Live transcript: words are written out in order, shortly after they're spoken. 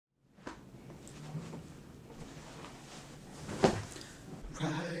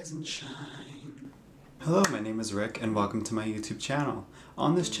rise and shine. Hello, my name is Rick and welcome to my YouTube channel.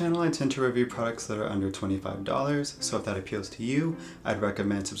 On this channel I tend to review products that are under $25, so if that appeals to you, I'd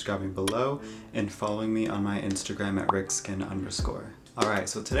recommend subscribing below and following me on my Instagram at rickskin_. Alright,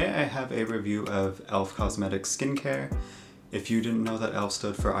 so today I have a review of E.L.F. Cosmetic skincare. If you didn't know that E.L.F.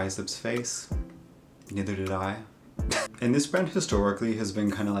 stood for Eyes, Lips, Face, neither did I. And this brand historically has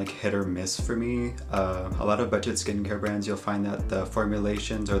been kind of like hit or miss for me. A lot of budget skincare brands, you'll find that the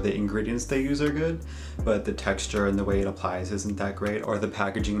formulations or the ingredients they use are good, but the texture and the way it applies isn't that great, or the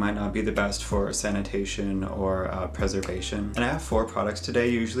packaging might not be the best for sanitation or preservation. And I have 4 products today.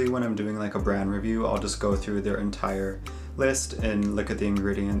 Usually when I'm doing like a brand review, I'll just go through their entire list and look at the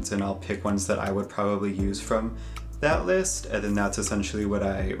ingredients, and I'll pick ones that I would probably use from that list, and then that's essentially what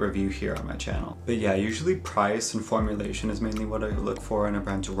I review here on my channel. But yeah, usually price and formulation is mainly what I look for in a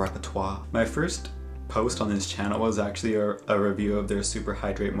brand's repertoire. My first post on this channel was actually a review of their Super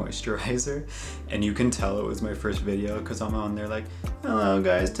Hydrate Moisturizer, and you can tell it was my first video because I'm on there like, hello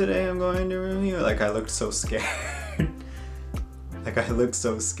guys, today I'm going to review. Like, I looked so scared. Like, I looked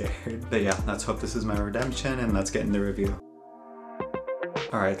so scared. But yeah, let's hope this is my redemption and let's get in the review.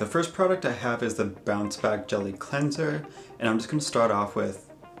 Alright, the first product I have is the Bounce Back Jelly Cleanser, and I'm just going to start off with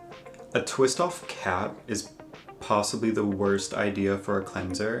a twist-off cap is possibly the worst idea for a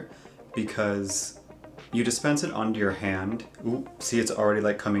cleanser because you dispense it onto your hand. Ooh, see, it's already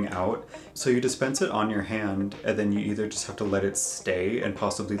like coming out. So you dispense it on your hand and then you either just have to let it stay and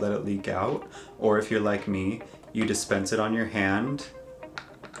possibly let it leak out, or if you're like me, you dispense it on your hand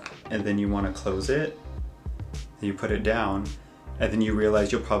and then you want to close it, and you put it down, and then you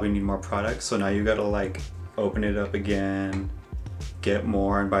realize you'll probably need more product, so now you gotta like open it up again, get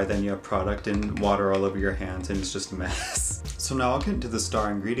more, and by then you have product and water all over your hands and it's just a mess. So now I'll get into the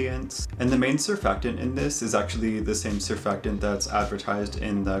star ingredients. And the main surfactant in this is actually the same surfactant that's advertised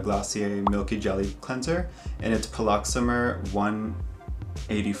in the Glossier Milky Jelly Cleanser, and it's Peloxamer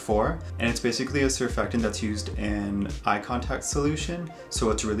 184, and it's basically a surfactant that's used in eye contact solution, so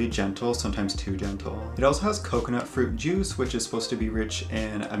it's really gentle, sometimes too gentle. It also has coconut fruit juice, which is supposed to be rich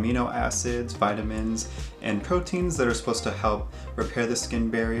in amino acids, vitamins, and proteins that are supposed to help repair the skin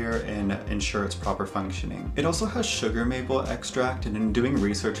barrier and ensure its proper functioning. It also has sugar maple extract, and in doing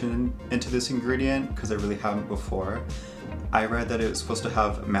research into this ingredient, because I really haven't before, I read that it was supposed to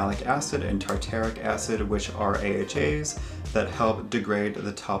have malic acid and tartaric acid, which are AHAs that help degrade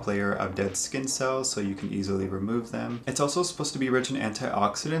the top layer of dead skin cells so you can easily remove them. It's also supposed to be rich in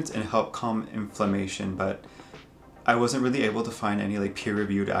antioxidants and help calm inflammation, but I wasn't really able to find any like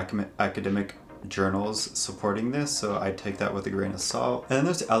peer-reviewed academic journals supporting this, so I take that with a grain of salt. And then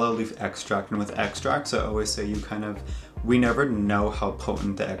there's aloe leaf extract, and with extracts I always say we never know how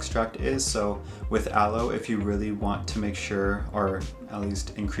potent the extract is, so with aloe, if you really want to make sure, or at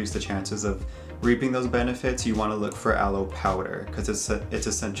least increase the chances of reaping those benefits, you want to look for aloe powder, because it's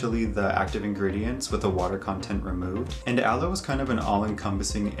essentially the active ingredients with the water content removed. And aloe is kind of an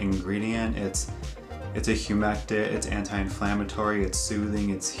all-encompassing ingredient. It's a humectant, it's anti-inflammatory, it's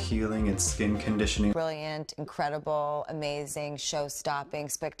soothing, it's healing, it's skin conditioning. Brilliant, incredible, amazing, show-stopping,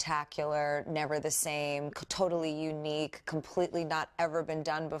 spectacular, never the same, totally unique, completely not ever been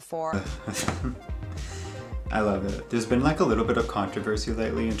done before. I love it. There's been like a little bit of controversy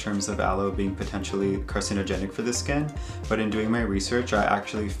lately in terms of aloe being potentially carcinogenic for the skin, but in doing my research I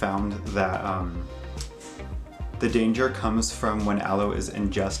actually found that the danger comes from when aloe is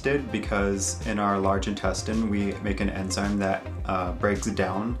ingested, because in our large intestine we make an enzyme that breaks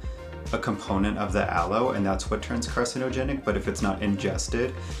down a component of the aloe, and that's what turns carcinogenic. But if it's not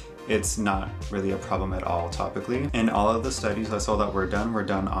ingested, it's not really a problem at all topically. And all of the studies I saw that were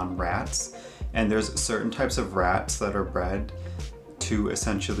done on rats, and there's certain types of rats that are bred to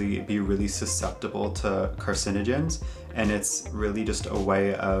essentially be really susceptible to carcinogens, and it's really just a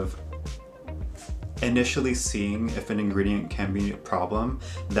way of initially seeing if an ingredient can be a problem.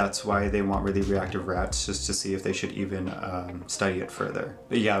 That's why they want really reactive rats, just to see if they should even study it further.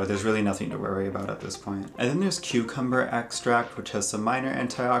 But yeah, there's really nothing to worry about at this point. And then there's cucumber extract, which has some minor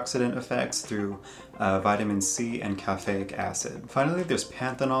antioxidant effects through vitamin C and caffeic acid. Finally, there's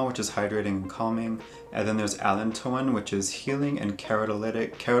panthenol, which is hydrating and calming. And then there's allantoin, which is healing and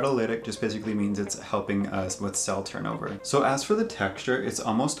keratolytic. Keratolytic just basically means it's helping us with cell turnover. So as for the texture, it's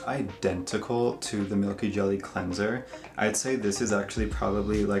almost identical to the Milky Jelly Cleanser. I'd say this is actually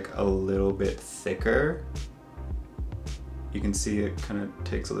probably like a little bit thicker. You can see it kind of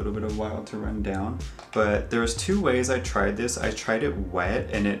takes a little bit of a while to run down. But there's 2 ways I tried this. I tried it wet,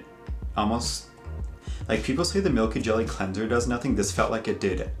 and it almost Like, people say the Milky Jelly Cleanser does nothing. This felt like it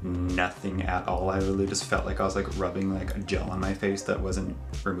did nothing at all. I literally just felt like I was like rubbing like a gel on my face that wasn't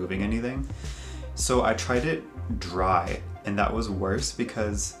removing anything. So I tried it dry, and that was worse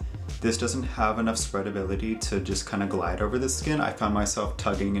because this doesn't have enough spreadability to just kind of glide over the skin. I found myself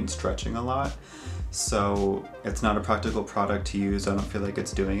tugging and stretching a lot. So it's not a practical product to use. I don't feel like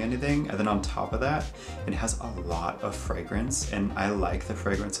it's doing anything. And then on top of that, it has a lot of fragrance, and I like the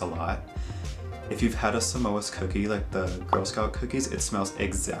fragrance a lot. If you've had a Somoas Cookie, like the Girl Scout cookies, it smells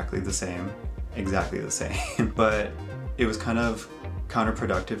exactly the same. Exactly the same. But it was kind of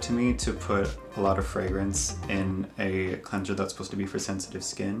counterproductive to me to put a lot of fragrance in a cleanser that's supposed to be for sensitive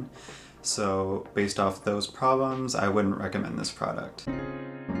skin. So based off those problems, I wouldn't recommend this product.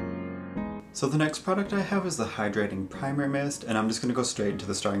 So the next product I have is the Hydrating Primer Mist, and I'm just going to go straight into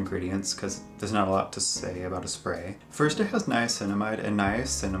the star ingredients because there's not a lot to say about a spray. First, it has niacinamide, and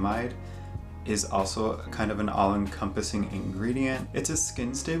niacinamide is also kind of an all-encompassing ingredient. It's a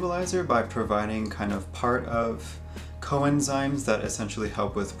skin stabilizer by providing kind of part of coenzymes that essentially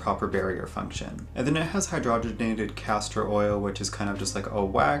help with proper barrier function. And then it has hydrogenated castor oil, which is kind of just like a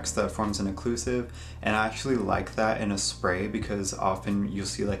wax that forms an occlusive, and I actually like that in a spray because often you'll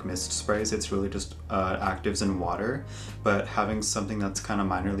see like mist sprays, it's really just actives in water, but having something that's kind of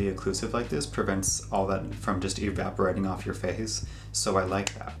minorly occlusive like this prevents all that from just evaporating off your face, so I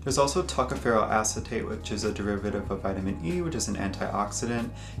like that. There's also tocopherol acetate, which is a derivative of vitamin E, which is an antioxidant,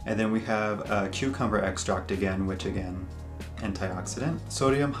 and then we have cucumber extract again, which again, antioxidant.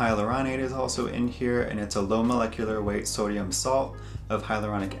 Sodium hyaluronate is also in here, and it's a low molecular weight sodium salt of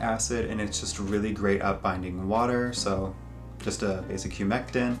hyaluronic acid, and it's just really great at binding water, so just a basic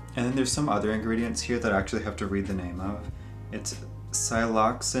humectant. And then there's some other ingredients here that I actually have to read the name of. It's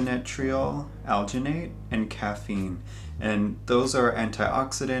siloxanetriol alginate and caffeine, and those are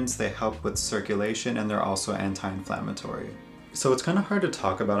antioxidants. They help with circulation, and they're also anti-inflammatory. So it's kind of hard to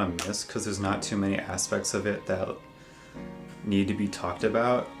talk about a mist because there's not too many aspects of it that need to be talked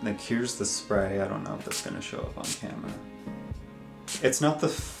about. Like, here's the spray. I don't know if that's going to show up on camera. It's not the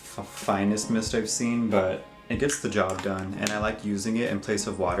finest mist I've seen, but it gets the job done, and I like using it in place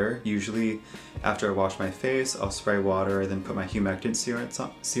of water. Usually after I wash my face, I'll spray water and then put my humectant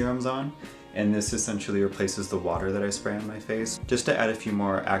serums on, and this essentially replaces the water that I spray on my face, just to add a few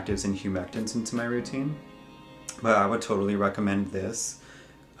more actives and humectants into my routine. But I would totally recommend this.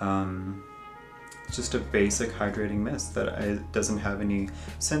 It's just a basic hydrating mist that doesn't have any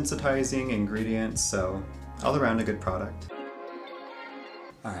sensitizing ingredients, so all around a good product.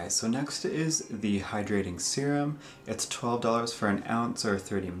 Alright, so next is the Hydrating Serum. It's $12 for an ounce or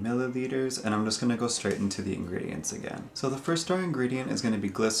 30 milliliters, and I'm just going to go straight into the ingredients again. So the first star ingredient is going to be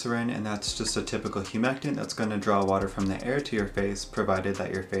glycerin, and that's just a typical humectant that's going to draw water from the air to your face, provided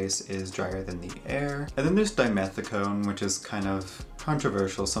that your face is drier than the air. And then there's dimethicone, which is kind of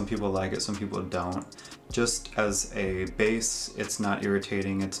controversial. Some people like it, some people don't. Just as a base, it's not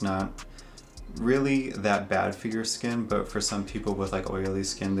irritating, it's not really that bad for your skin, but for some people with like oily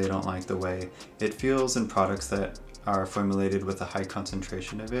skin, they don't like the way it feels in products that are formulated with a high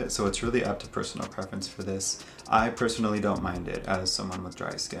concentration of it, so it's really up to personal preference for this. I personally don't mind it as someone with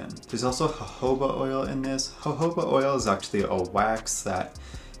dry skin. There's also jojoba oil in this. Jojoba oil is actually a wax that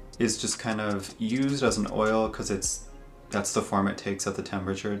is just kind of used as an oil because that's the form it takes at the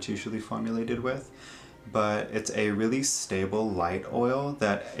temperature it's usually formulated with. But it's a really stable light oil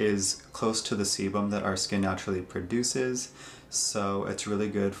that is close to the sebum that our skin naturally produces, so it's really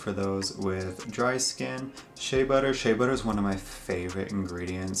good for those with dry skin. Shea butter. Shea butter is one of my favorite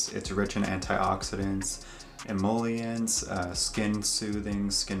ingredients. It's rich in antioxidants, emollients, skin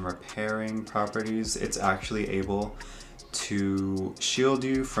soothing, skin repairing properties. It's actually able to shield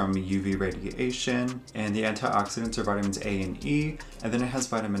you from UV radiation, and the antioxidants are vitamins A and E, and then it has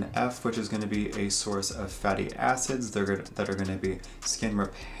vitamin F, which is going to be a source of fatty acids that are going to be skin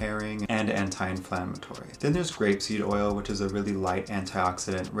repairing and anti-inflammatory. Then there's grapeseed oil, which is a really light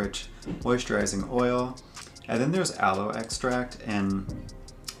antioxidant rich moisturizing oil, and then there's aloe extract. And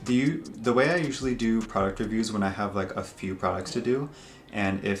the way I usually do product reviews when I have like a few products to do,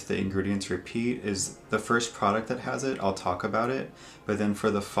 and if the ingredients repeat, is the first product that has it, I'll talk about it, but then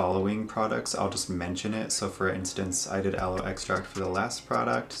for the following products, I'll just mention it. So for instance, I did aloe extract for the last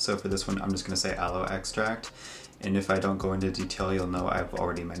product, so for this one, I'm just gonna say aloe extract, and if I don't go into detail, you'll know I've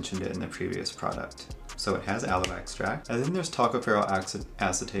already mentioned it in the previous product. So it has aloe extract. And then there's tocopherol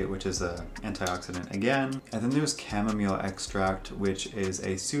acetate, which is an antioxidant again. And then there's chamomile extract, which is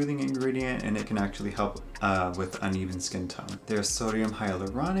a soothing ingredient, and it can actually help with uneven skin tone. There's sodium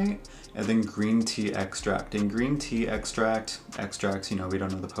hyaluronate, and then green tea extract. In green tea extracts, you know, we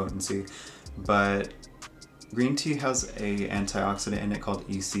don't know the potency, but Green tea has a antioxidant in it called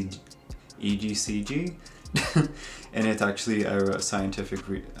EGCG. And it's actually a scientific,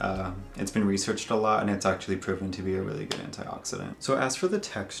 it's been researched a lot, and it's actually proven to be a really good antioxidant. So as for the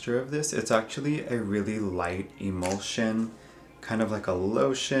texture of this, it's actually a really light emulsion, kind of like a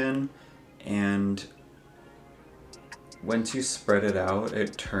lotion, and once you spread it out,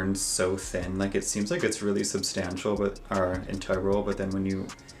 it turns so thin. Like, it seems like it's really substantial, or integral, but then when you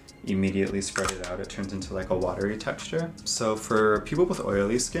immediately spread it out, it turns into like a watery texture. So for people with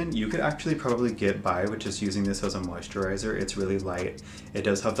oily skin, you could actually probably get by with just using this as a moisturizer. It's really light. It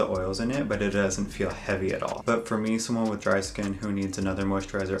does have the oils in it, but it doesn't feel heavy at all. But for me, someone with dry skin who needs another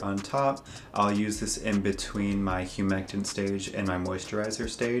moisturizer on top, I'll use this in between my humectant stage and my moisturizer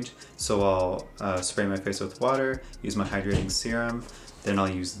stage. So I'll spray my face with water, use my hydrating serum, then I'll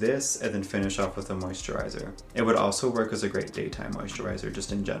use this, and then finish off with a moisturizer. It would also work as a great daytime moisturizer,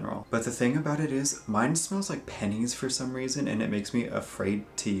 just in general. But the thing about it is, mine smells like pennies for some reason, and it makes me afraid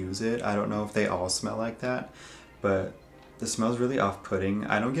to use it. I don't know if they all smell like that, but the smell's really off-putting.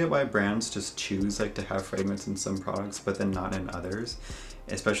 I don't get why brands just choose like to have fragrance in some products, but then not in others.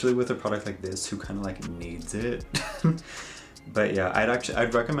 Especially with a product like this, who kind of like needs it. But yeah,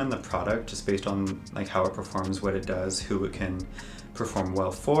 I'd recommend the product just based on like how it performs, what it does, who it can perform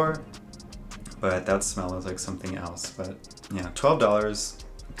well for, but that smell is like something else. But yeah, $12,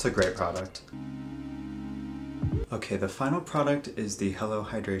 it's a great product. Okay, the final product is the Hello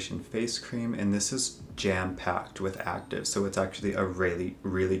Hydration Face Cream, and this is jam-packed with actives, so it's actually a really,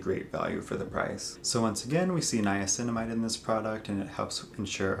 really great value for the price. So once again, we see niacinamide in this product, and it helps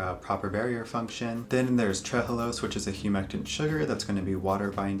ensure a proper barrier function. Then there's trehalose, which is a humectant sugar that's going to be water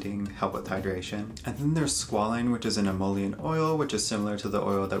binding, help with hydration. And then there's squalane, which is an emollient oil, which is similar to the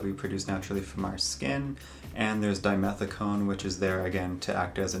oil that we produce naturally from our skin. And there's dimethicone, which is there again to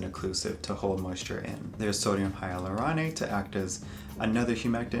act as an occlusive to hold moisture in. There's sodium hyaluronate to act as another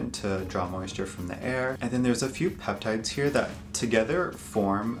humectant to draw moisture from the air. And then there's a few peptides here that together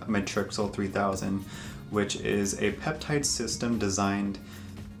form Matrixyl 3000, which is a peptide system designed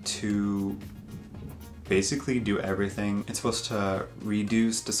to basically do everything. It's supposed to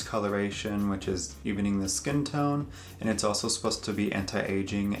reduce discoloration, which is evening the skin tone, and it's also supposed to be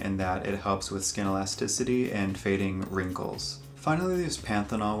anti-aging in that it helps with skin elasticity and fading wrinkles. Finally, there's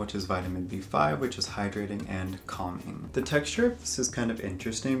panthenol, which is vitamin B5, which is hydrating and calming. The texture of this is kind of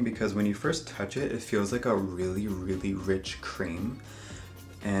interesting because when you first touch it, it feels like a really, really rich cream.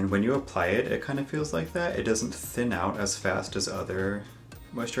 And when you apply it, it kind of feels like that. It doesn't thin out as fast as other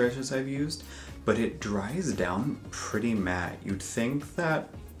moisturizers I've used, but it dries down pretty matte. You'd think that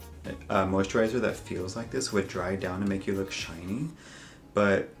a moisturizer that feels like this would dry down and make you look shiny,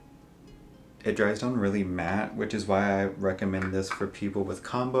 but it dries down really matte, which is why I recommend this for people with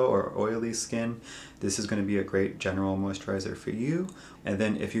combo or oily skin. This is going to be a great general moisturizer for you. And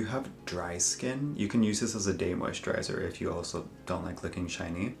then if you have dry skin, you can use this as a day moisturizer if you also don't like looking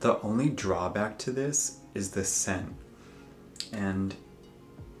shiny. The only drawback to this is the scent. And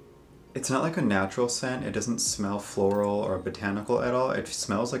it's not like a natural scent. It doesn't smell floral or botanical at all. It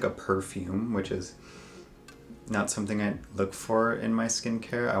smells like a perfume, which is not something I look for in my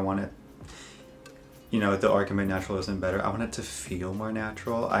skincare. I want it, you know, the argument natural isn't better. I want it to feel more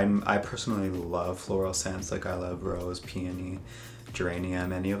natural. I personally love floral scents, like I love rose, peony,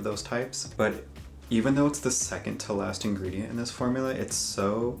 geranium, any of those types. But even though it's the second to last ingredient in this formula, it's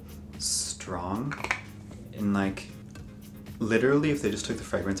so strong. And like, literally, if they just took the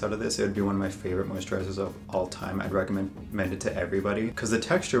fragrance out of this, it would be one of my favorite moisturizers of all time. I'd recommend it to everybody because the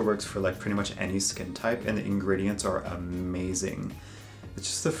texture works for like pretty much any skin type, and the ingredients are amazing. It's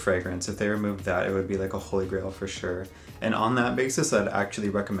just the fragrance. If they removed that, it would be like a holy grail for sure. And on that basis, I'd actually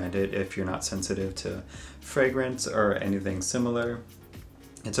recommend it if you're not sensitive to fragrance or anything similar.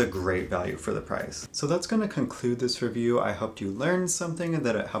 It's a great value for the price. So that's going to conclude this review. I hope you learned something and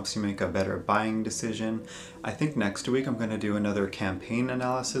that it helps you make a better buying decision. I think next week I'm going to do another campaign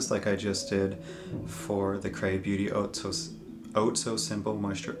analysis like I just did for the Crave Beauty Oat So Simple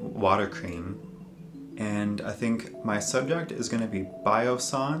Water Cream. And I think my subject is going to be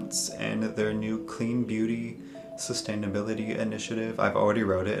Biossance and their new Clean Beauty Sustainability Initiative. I've already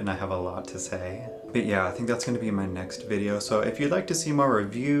wrote it and I have a lot to say. But yeah, I think that's going to be my next video. So if you'd like to see more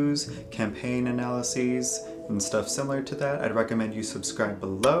reviews, campaign analyses, and stuff similar to that, I'd recommend you subscribe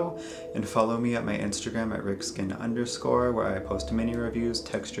below and follow me at my Instagram at rickskin_, where I post mini reviews,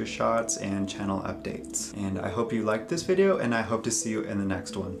 texture shots, and channel updates. And I hope you liked this video, and I hope to see you in the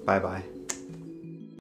next one. Bye bye.